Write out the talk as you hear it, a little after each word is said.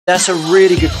That's a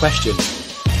really good question.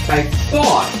 I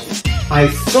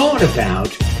thought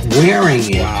about wearing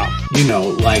it, you know,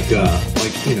 like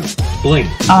bling.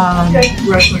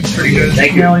 Wrestling's pretty good.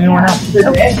 Thank you. Anyone else?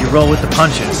 You roll with the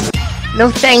punches. No,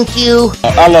 thank you.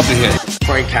 I love to hear it.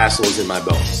 Frank Castle is in my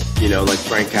bones. You know, like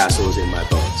Frank Castle is in my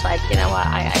bones. Like, you know what,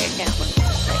 I can't look at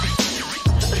this.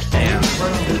 And the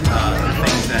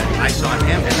things that I saw in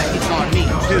him and that he saw in me,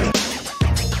 too.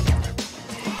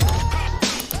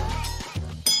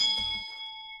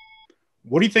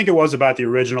 What do you think it was about the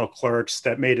original Clerks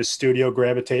that made a studio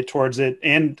gravitate towards it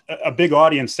and a big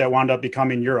audience that wound up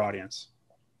becoming your audience?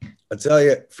 I tell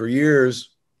you, for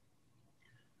years,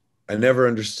 I never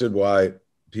understood why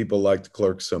people liked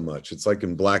Clerks so much. It's like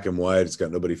in black and white. It's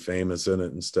got nobody famous in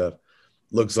it and stuff.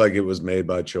 Looks like it was made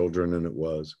by children, and it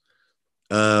was.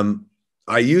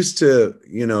 I used to,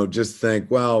 you know, just think,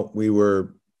 well, we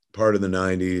were part of the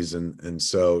 90s, and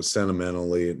so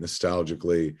sentimentally,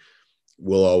 nostalgically,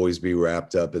 will always be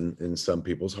wrapped up in some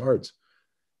people's hearts.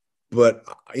 But,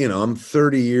 you know, I'm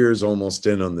 30 years almost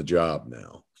in on the job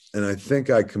now. And I think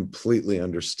I completely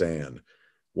understand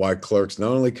why Clerks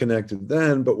not only connected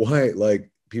then, but why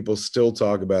like people still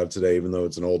talk about it today, even though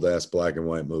it's an old ass black and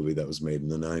white movie that was made in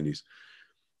the 90s.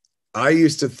 I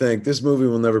used to think this movie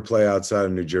will never play outside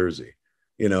of New Jersey.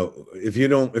 You know, if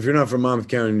you're not from Monmouth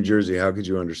County, New Jersey, how could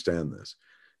you understand this?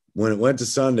 When it went to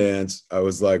Sundance, I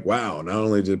was like, wow, not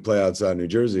only did it play outside New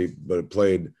Jersey, but it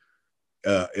played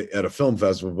at a film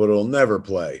festival, but it'll never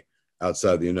play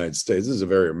outside the United States. This is a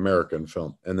very American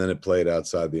film. And then it played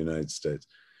outside the United States.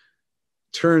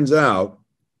 Turns out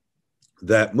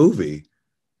that movie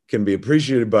can be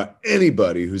appreciated by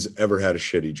anybody who's ever had a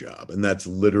shitty job. And that's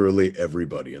literally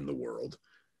everybody in the world.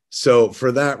 So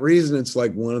for that reason, it's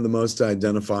like one of the most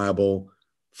identifiable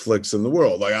flicks in the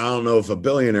world. Like, I don't know if a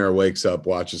billionaire wakes up,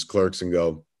 watches Clerks and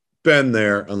go, been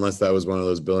there, unless that was one of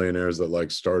those billionaires that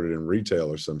like started in retail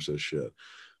or some shit.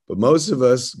 But most of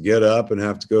us get up and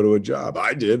have to go to a job.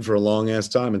 I did for a long ass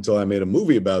time until I made a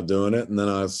movie about doing it. And then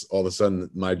all of a sudden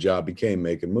my job became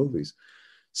making movies.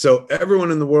 So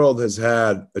everyone in the world has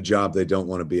had a job they don't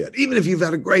want to be at. Even if you've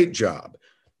had a great job,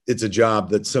 it's a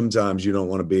job that sometimes you don't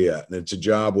want to be at. And it's a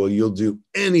job where you'll do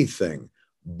anything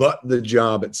but the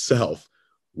job itself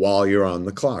while you're on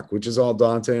the clock, which is all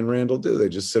Dante and Randall do. They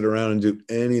just sit around and do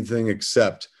anything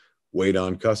except wait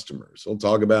on customers. They'll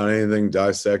talk about anything,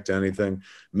 dissect anything,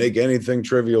 make anything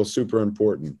trivial super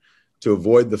important to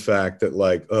avoid the fact that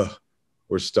like,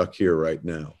 we're stuck here right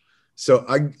now. So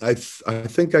I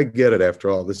think I get it after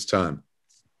all this time.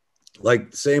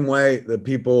 Like the same way that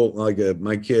people, like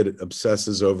my kid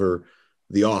obsesses over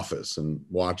The Office and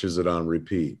watches it on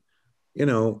repeat. You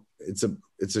know, it's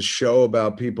a show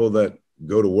about people that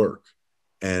go to work,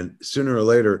 and sooner or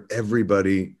later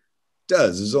everybody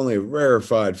does. There's only a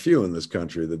rarefied few in this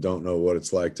country that don't know what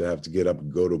it's like to have to get up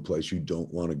and go to a place you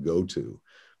don't want to go to,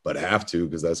 but have to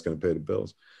because that's going to pay the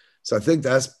bills. So I think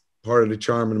that's part of the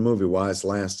charm of the movie, why it's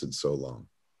lasted so long.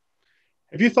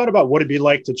 Have you thought about what it'd be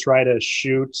like to try to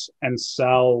shoot and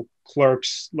sell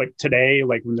Clerks like today,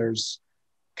 like when there's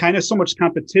kind of so much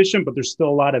competition, but there's still a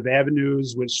lot of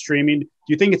avenues with streaming? Do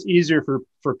you think it's easier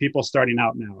for people starting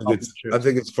out now? I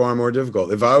think it's far more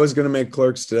difficult. If I was going to make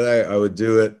Clerks today, I would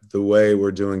do it the way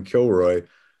we're doing Kilroy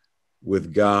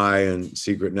with Guy and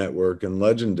Secret Network and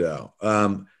Legendale.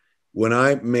 When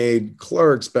I made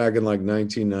Clerks back in like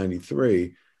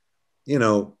 1993, you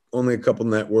know, only a couple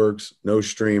networks, no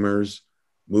streamers,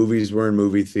 movies were in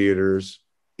movie theaters,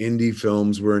 indie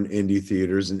films were in indie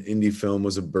theaters, and indie film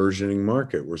was a burgeoning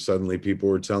market where suddenly people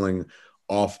were telling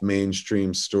off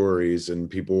mainstream stories,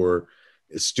 and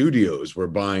studios were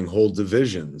buying whole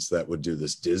divisions that would do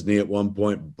this. Disney at one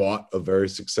point bought a very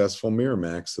successful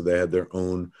Miramax, so they had their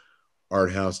own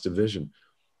art house division,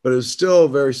 but it was still a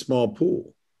very small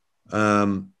pool.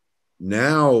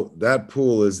 Now that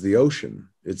pool is the ocean.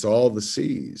 It's all the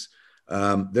seas.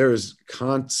 There's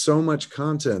so much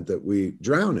content that we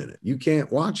drown in it. You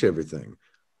can't watch everything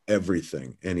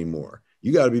anymore.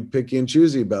 You got to be picky and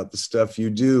choosy about the stuff you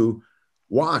do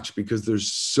watch because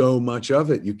there's so much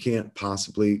of it. You can't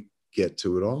possibly get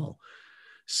to it all.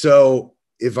 So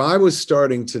if I was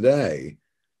starting today,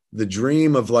 the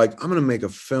dream of like, I'm going to make a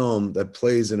film that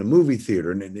plays in a movie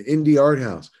theater and an indie art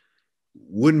house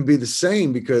wouldn't be the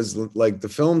same, because like the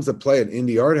films that play at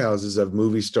indie art houses have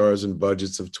movie stars and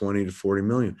budgets of 20 to 40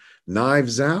 million.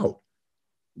 Knives Out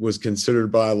was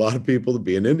considered by a lot of people to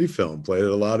be an indie film, played at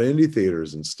a lot of indie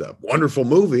theaters and stuff. Wonderful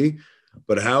movie,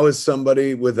 but how is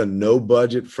somebody with a no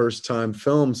budget first time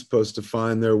film supposed to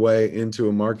find their way into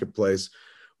a marketplace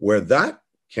where that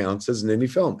counts as an indie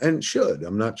film? And should.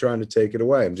 I'm not trying to take it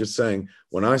away. I'm just saying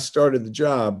when I started the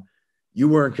job, you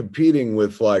weren't competing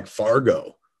with like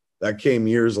Fargo. That came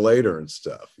years later and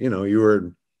stuff. You know, you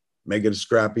were making a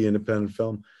scrappy independent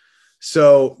film.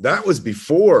 So that was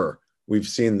before we've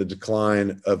seen the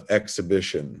decline of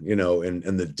exhibition, you know, and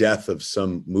the death of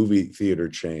some movie theater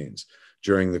chains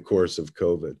during the course of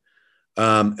COVID.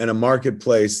 And a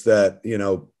marketplace that, you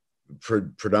know,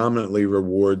 predominantly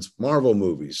rewards Marvel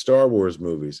movies, Star Wars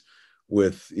movies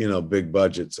with, you know, big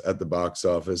budgets at the box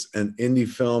office. And indie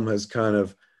film has kind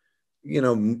of, you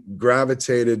know,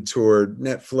 gravitated toward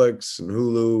Netflix and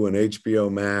Hulu and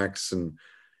HBO Max. And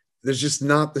there's just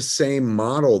not the same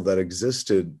model that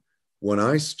existed when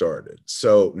I started.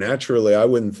 So naturally, I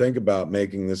wouldn't think about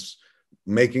making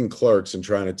Clerks and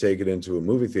trying to take it into a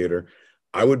movie theater.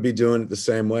 I would be doing it the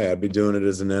same way. I'd be doing it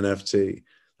as an NFT.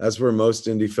 That's where most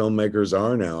indie filmmakers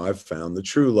are now. I've found the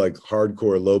true, like,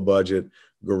 hardcore, low budget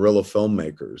guerrilla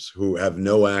filmmakers who have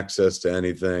no access to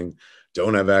anything,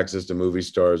 don't have access to movie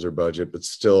stars or budget, but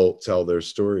still tell their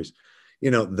stories.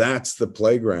 You know, that's the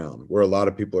playground where a lot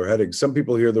of people are heading. Some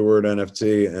people hear the word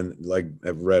NFT and like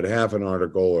have read half an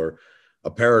article or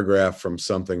a paragraph from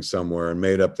something somewhere and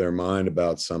made up their mind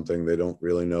about something they don't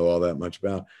really know all that much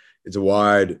about. It's a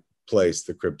wide place,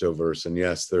 the cryptoverse. And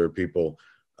yes, there are people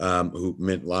who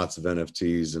mint lots of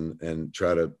NFTs and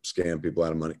try to scam people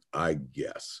out of money, I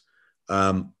guess.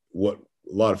 What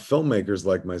a lot of filmmakers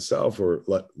like myself, or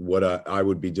what I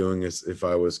would be doing is, if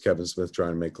I was Kevin Smith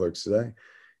trying to make Clerks today,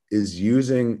 is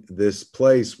using this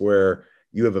place where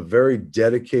you have a very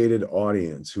dedicated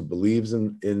audience who believes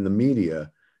in the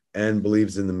media and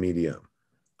believes in the medium,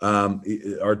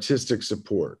 artistic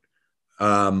support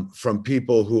from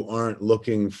people who aren't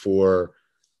looking for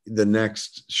the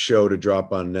next show to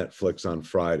drop on Netflix on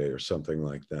Friday or something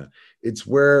like that. It's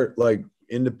where like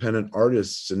independent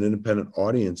artists and independent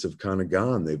audience have kind of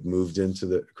gone. They've moved into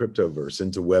the cryptoverse,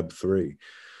 into Web3.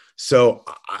 So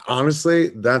honestly,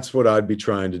 that's what I'd be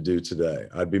trying to do today.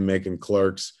 I'd be making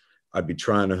Clerks. I'd be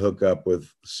trying to hook up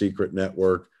with Secret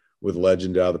Network, with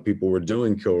Legend Out, the people we're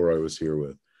doing Kilroy was here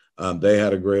with. They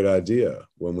had a great idea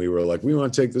when we were like, we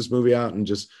want to take this movie out and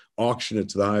just auction it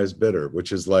to the highest bidder,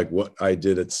 which is like what I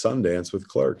did at Sundance with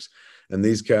Clerks. And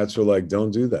these cats were like,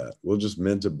 don't do that. We'll just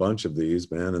mint a bunch of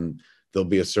these, man, and there'll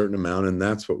be a certain amount, and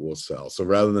that's what we'll sell. So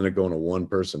rather than it going to one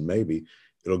person, maybe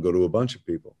it'll go to a bunch of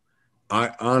people.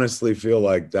 I honestly feel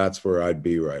like that's where I'd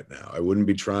be right now. I wouldn't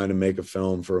be trying to make a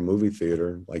film for a movie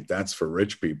theater. Like, that's for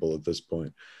rich people at this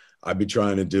point. I'd be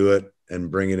trying to do it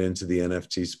and bring it into the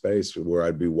NFT space where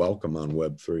I'd be welcome on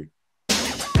Web3.